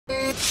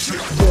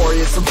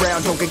Warriors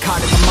around, don't get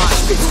caught in the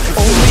mosh pit.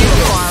 Only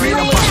the fire and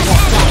I'm about to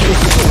walk out with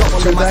you.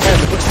 Trouble in my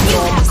head, but you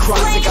know I'm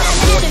crossed. I got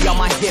a 40 on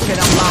my hip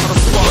and I'm liable to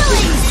spark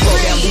it. Slow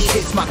down these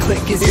hits, my click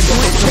is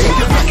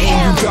invisible. I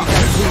aim you dark, I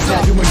squeeze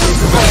out you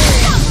invisible.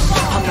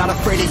 I'm not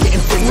afraid of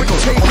getting physical.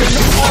 I'm taking the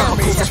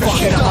army to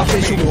fucking up my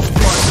visual. Blood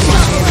to my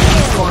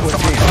hands, blood to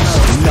my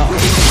gunners.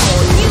 Nothing.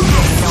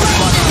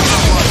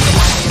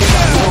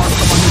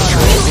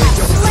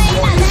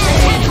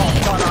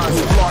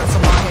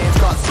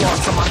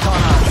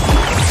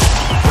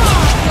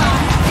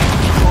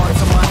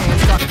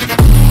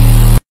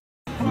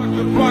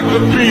 Rock the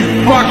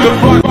beast, rock the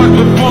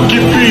funky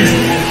beast.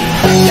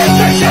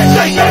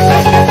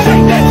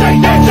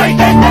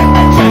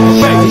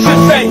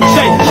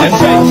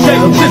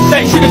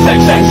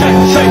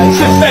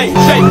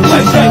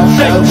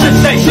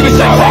 To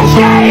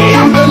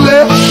the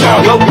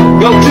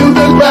left, go to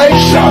the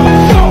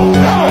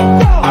right.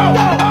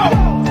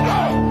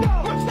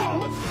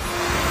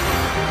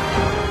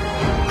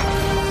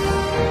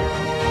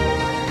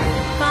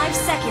 5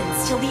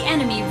 seconds till the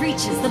enemy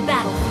reaches the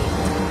battlefield.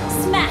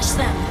 Smash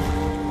them!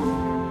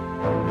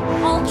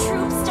 All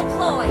troops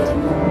deployed!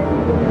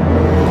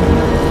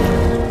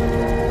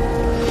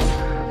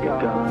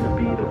 You're gonna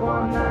be the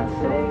one that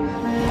saves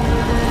me.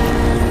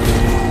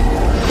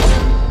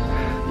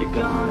 You're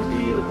gonna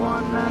be the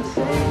one that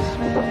saves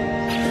me.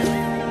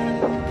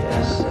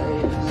 Yes,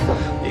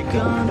 you're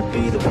gonna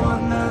be the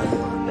one that...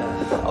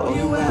 Oh,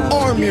 you have.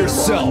 Arm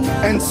yourself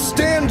and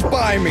stand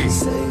by me.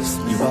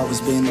 You've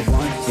always been the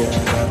one, yeah,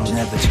 that'll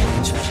never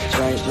change.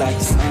 Bright like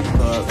the sun,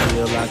 but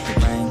real like the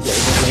rain. Yeah,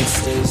 the way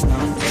stays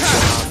numb, but your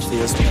heart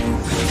feels pain.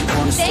 You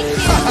wanna stay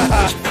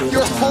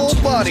Your whole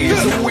body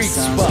is a weak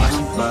spot.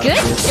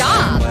 Good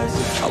job! I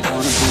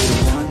wanna be the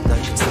one that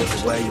can take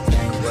away your pain.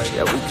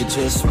 Yeah, we could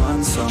just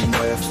run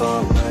somewhere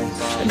far away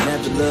and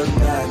never look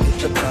back at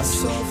the past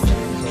so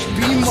fade.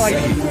 Be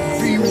mighty,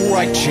 be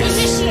righteous.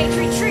 Initiate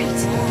retreat!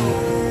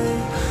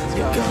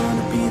 You're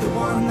gonna be the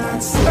one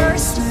that saves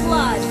First me.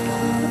 blood! An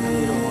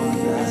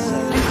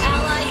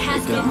ally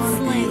has You're been gonna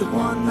be the slain.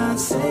 one that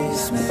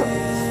saves me.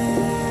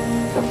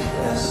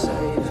 Yes,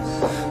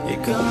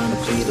 you're gonna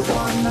be the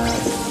one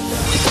that...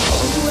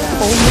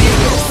 Only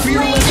the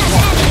fearless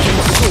one can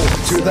soar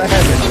to the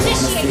heavens.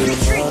 Initiate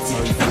retreat!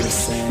 You feel the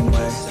same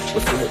way. We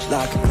flip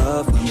like a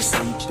glove when you're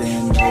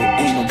sleeping.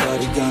 Ain't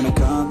nobody gonna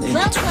come in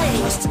Well between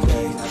played. us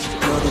today.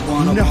 You're the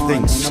one I Nothing want,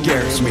 and I'm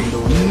scares me, ready to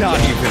not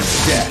even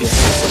death.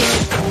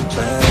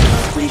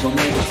 We gon'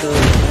 make it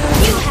through.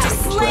 You have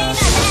slain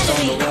an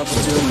enemy!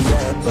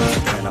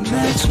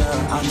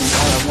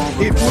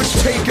 It would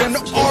take an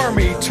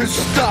army to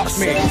stop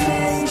me.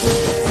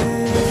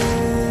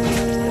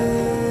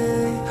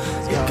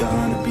 You're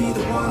gonna be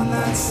the one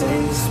that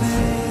saves me.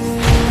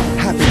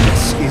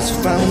 Happiness is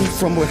found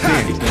from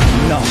within,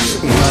 not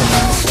in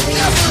others.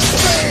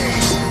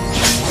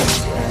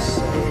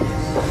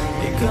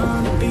 You're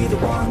gonna be the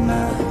one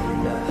that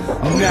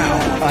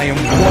Now I am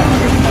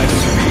one with my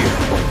sphere.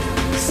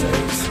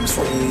 saves me.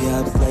 Stay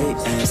up late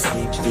and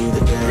sleep through the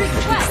day.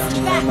 Tell me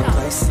where my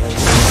place is.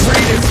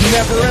 Greed is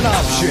never an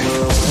option.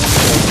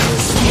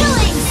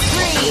 Killing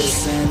spree!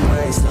 Same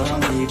ways,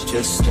 don't leave,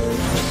 just stay.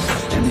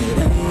 And it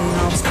ain't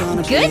always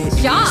gonna Good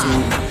be job.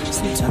 easy.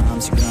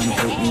 Sometimes you're gonna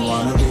hate me,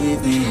 wanna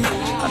leave me. I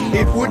know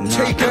It would I'm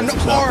take not an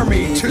gonna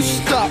army believe to me.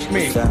 stop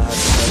me.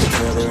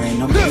 Until there ain't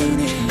no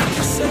meaning. I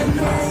said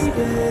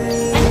maybe.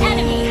 An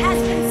enemy has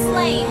been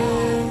slain!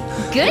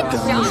 Good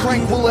job!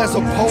 Tranquil as a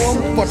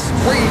poem, but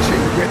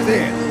raging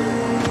within.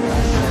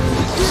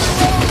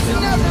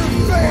 Never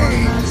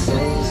fade.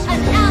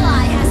 An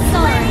ally has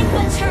slain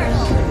the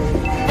turtle!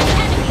 An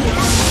enemy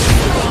has been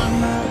slain!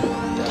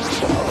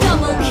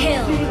 Double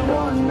kill!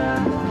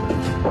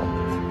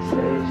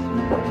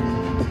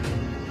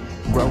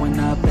 Growing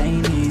up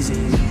ain't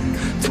easy.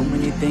 Too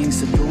many things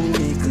to do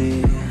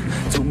weekly.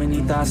 Too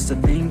many thoughts to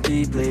think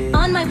deeply.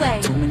 On my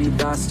way! Too many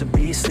thoughts to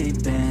be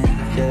sleeping.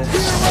 Yeah.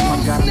 Oh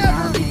my God, I'm Never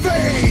not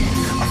fade.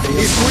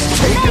 It would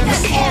take an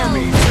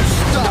army to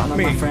stop all of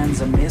me. my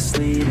friends are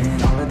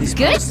misleading. All of these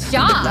Good posts,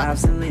 job.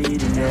 lives are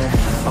leading. Yeah.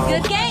 Oh,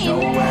 Good game. No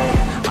way.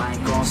 I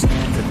ain't gonna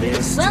stand for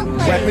this. Well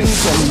played!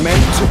 Weapons are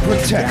meant to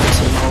protect,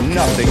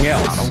 nothing I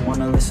else. don't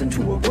wanna listen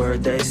to a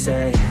word they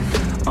say.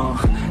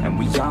 And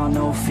we all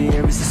know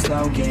fear is the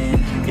slogan.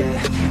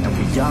 Yeah, and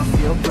we all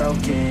feel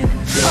broken.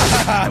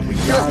 Yeah, and we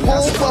Your all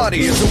whole got body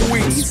is a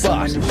weak need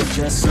someone spot. to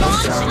just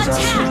Launch sometimes I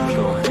attack.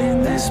 struggle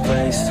in this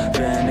place.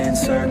 Been in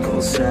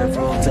circles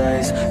several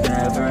days,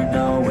 never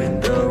knowing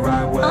the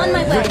right way. On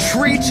my way!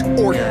 Retreat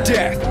or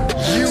death,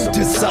 you I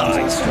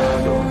decide.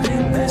 struggle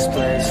in this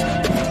place.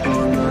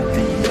 People look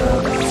the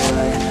other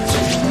way.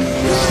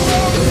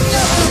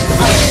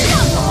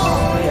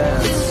 Oh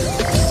yeah.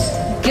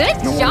 Good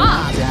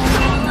job!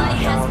 Ally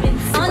has been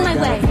slain! On my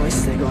way!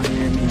 Voice, they gon'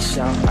 hear me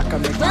shout. I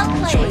can make Well my own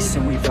played. choice,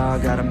 and we've all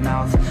got a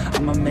mouth.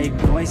 I'ma make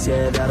noise,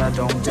 yeah, that I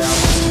don't doubt.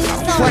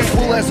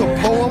 Tranquil as a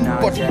poem,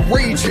 but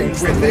raging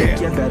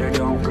within. You better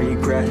don't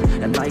regret.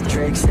 And like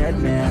Drake said,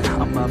 man,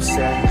 I'm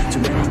upset. Too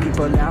many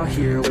people out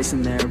here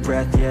wasting their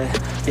breath, yeah,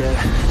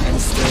 yeah. And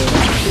still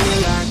I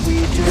feel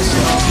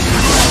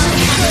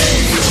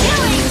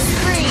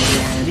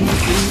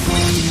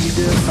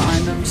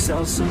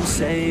yourself some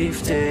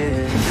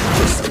safety.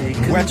 Just take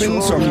control.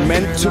 Weapons are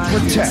meant to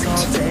protect,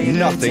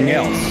 nothing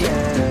else.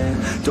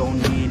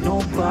 Don't need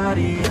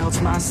nobody else,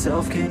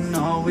 myself can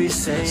always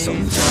save.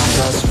 Sometimes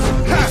I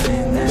struggle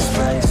in this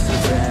place,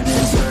 been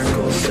in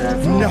circles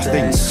several Nothing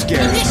days.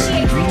 scares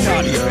me,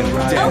 not even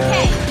death.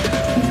 Okay.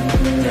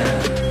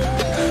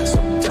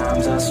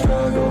 Sometimes I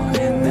struggle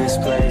in this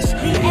place. The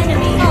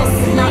enemy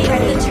is not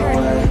ready to turn.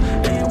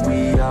 And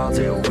we all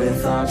deal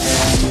with our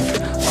pain.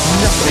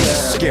 Nothing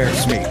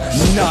scares me,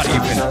 not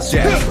even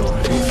death.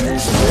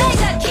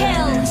 Mega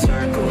kill. In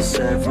circles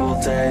several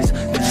days,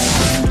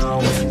 never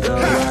knowing the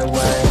right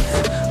way.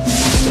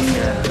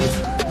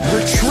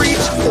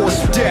 Retreat or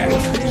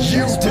death,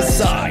 you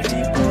decide.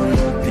 Your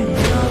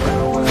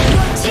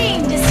team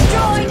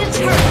destroyed a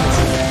turret.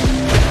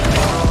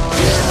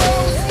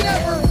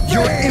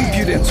 Your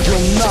impudence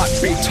will not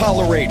be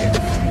tolerated.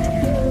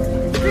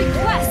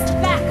 Request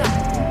backup.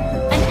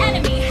 An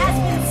enemy has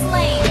been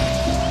slain.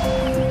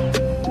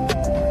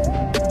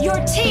 Your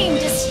team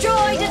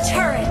destroyed a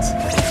turret.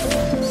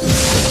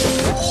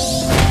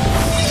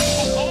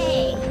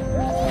 Hey.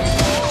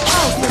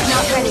 Pulse is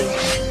not ready.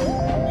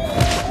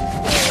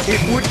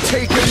 It would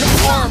take an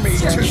army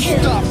to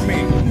stop me. I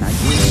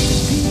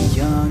used to be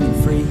young and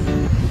free.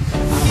 I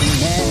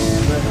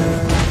remember her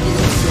like it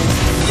was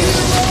yesterday.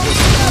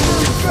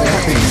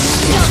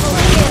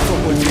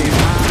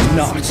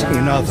 Not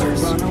in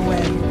others. Run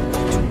away.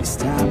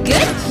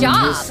 Good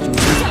job. Shut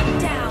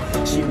down.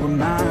 She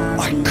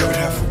reminds I me could of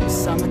have the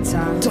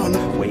summertime.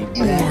 done Way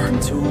back in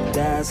Wait for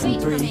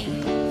 2003. me.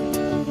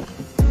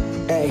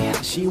 Hey,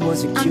 she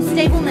was a cutie.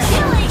 Unstable now.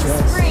 Killing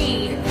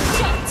spree.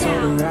 Shut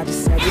down. I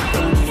just said it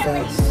on the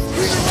face.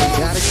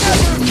 Gotta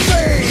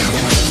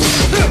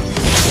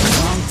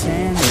long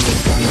tan.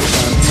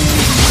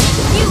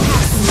 You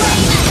have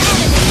slain an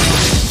enemy.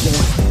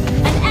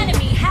 An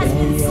enemy has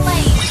been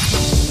slain.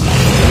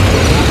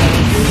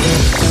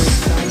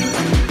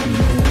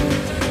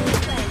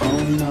 Oh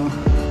no,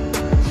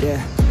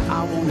 yeah,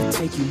 I wanna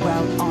take you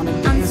out on a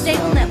dance Unstable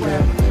floor, network.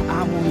 girl. I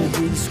wanna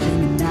hear you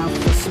screaming out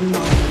for some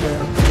more,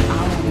 girl. I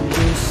wanna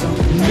do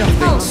something.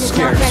 Nothing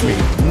scares me,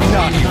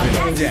 not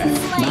even death.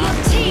 Your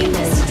team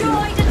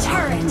destroyed a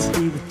turret.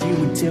 Be with you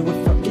until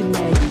we're fucking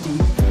 80.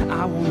 I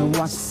wanna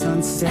watch the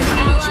sunset.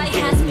 Ally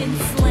has been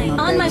slain.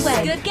 On my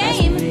way. Good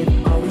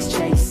game. Always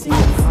chasing,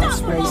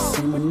 hearts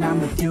racing. When I'm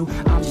with you,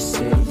 I'm just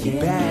saying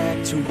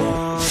back to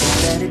all the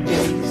better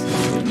days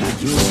when I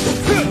used to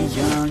be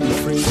young and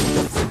free.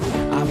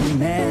 I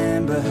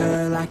remember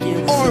her like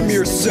it was Arm yesterday.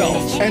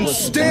 yourself and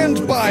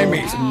stand by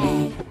me.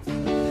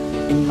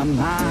 In my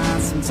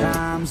mind,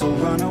 sometimes I'll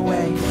run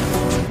away.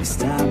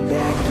 Stop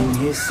back and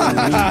history.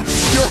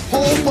 Your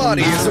whole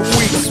body is a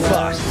weak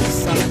spot.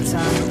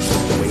 Summertime,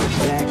 way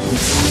back in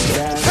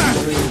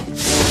 2003.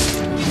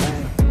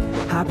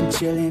 I've been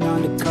chilling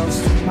on the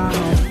coast with my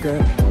home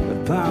girl. The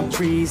palm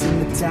trees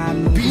and the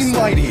time. Be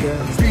mighty,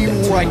 be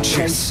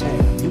righteous. You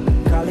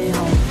can call it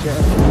home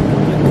girl.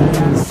 Look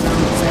around the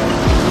summertime.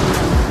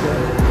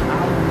 I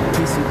want a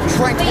piece of you.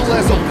 Tranquil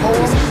as a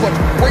poem, but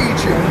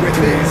raging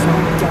within.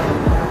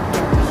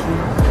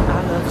 I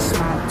love a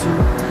smile too. I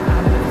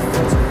never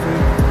felt so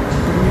free.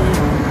 Bring me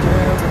home,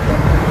 girl.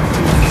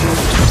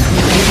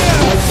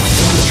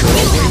 You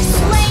have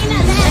slain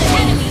an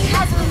enemy.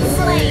 Has been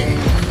slain.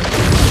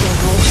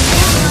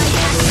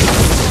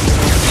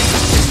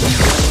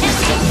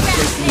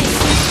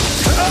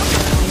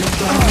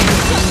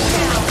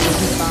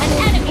 An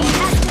enemy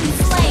has been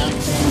slain.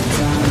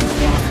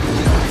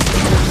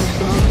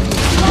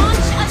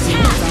 Launch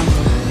attack.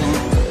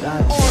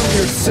 Arm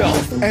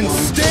yourself and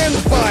stand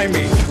by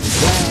me.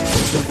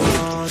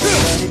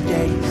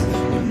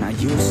 When I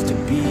used to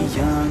be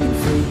young and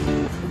free,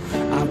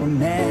 I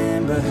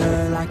remember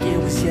her like it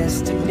was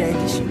yesterday.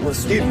 She was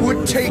so It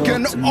would take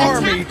an beautiful to me.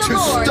 army to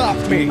stop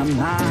me. My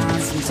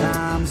mind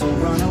sometimes will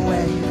run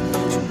away.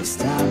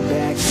 Stop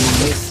back and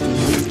listen.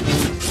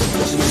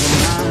 She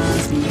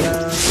reminds me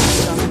of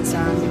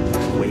summertime,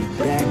 way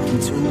back in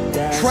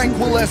 2000.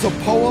 Tranquil as a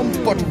poem,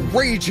 but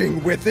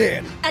raging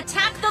within.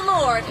 Attack the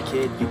Lord.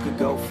 Kid, you could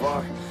go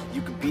far.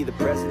 You could be the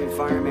president,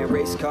 fireman,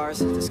 race cars.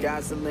 The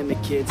sky's the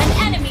limit, kids. An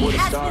enemy For the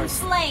has been stars.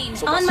 slain.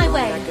 So I On my swung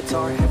way. that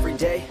guitar every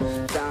day.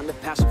 Found a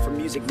passion for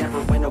music, never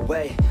went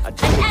away. I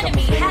did a An couple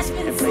enemy things has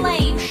been and played a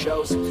slain. few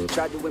shows.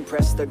 Tried to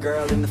impress the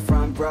girl in the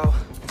front row,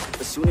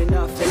 but soon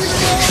enough, An enemy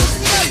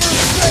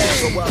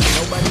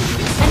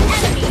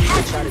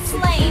has try to been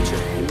take the slain.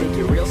 future and make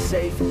it real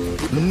safe.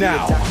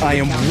 Now I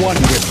am one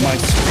with my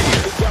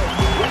sphere.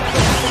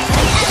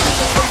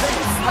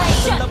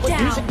 Shut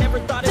down.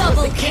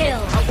 Double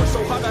kill.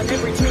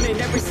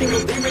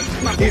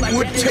 It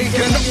would take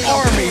an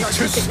army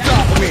to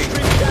stop me.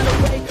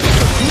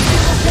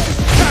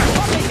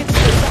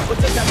 Your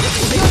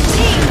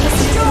team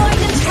destroyed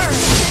a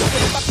turret.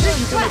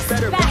 Request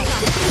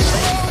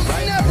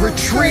backup.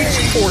 Retreat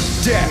or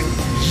death,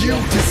 you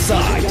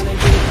decide.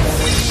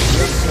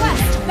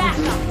 Request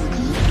backup.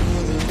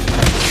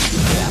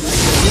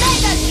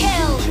 Mega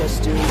kill.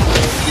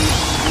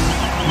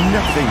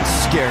 Nothing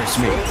scares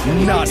me,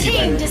 not Team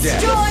even death.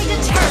 destroyed a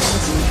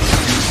turret.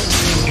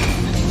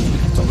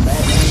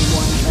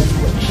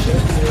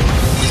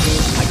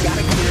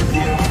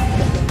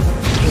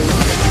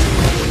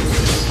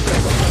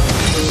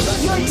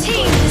 Your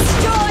team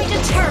destroyed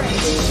a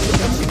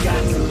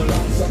turret.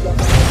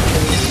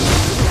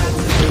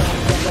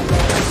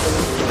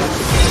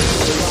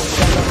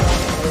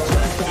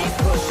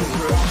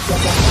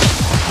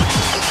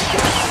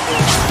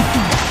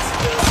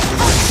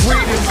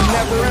 Retreat is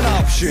never an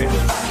option. You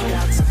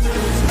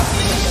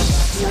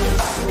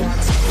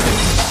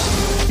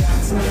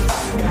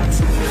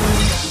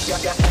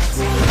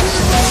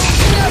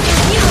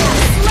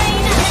have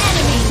slain an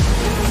enemy.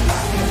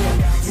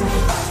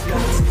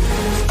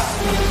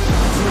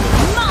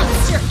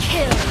 Monster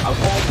kill.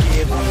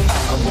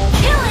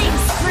 Killing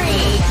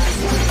spree.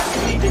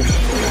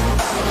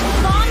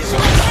 Launch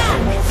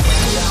attack.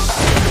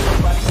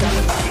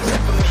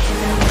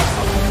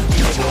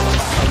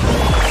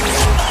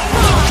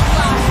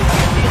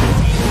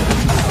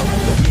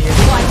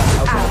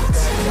 Wiped out.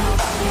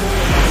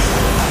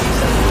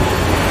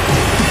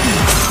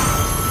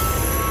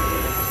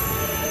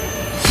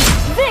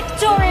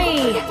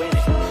 Victory!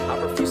 I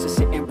refuse to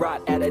sit and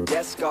rot at a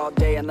desk all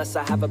day unless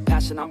I have a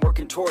passion I'm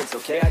working towards,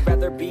 okay? I'd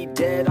rather be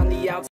dead on the outside.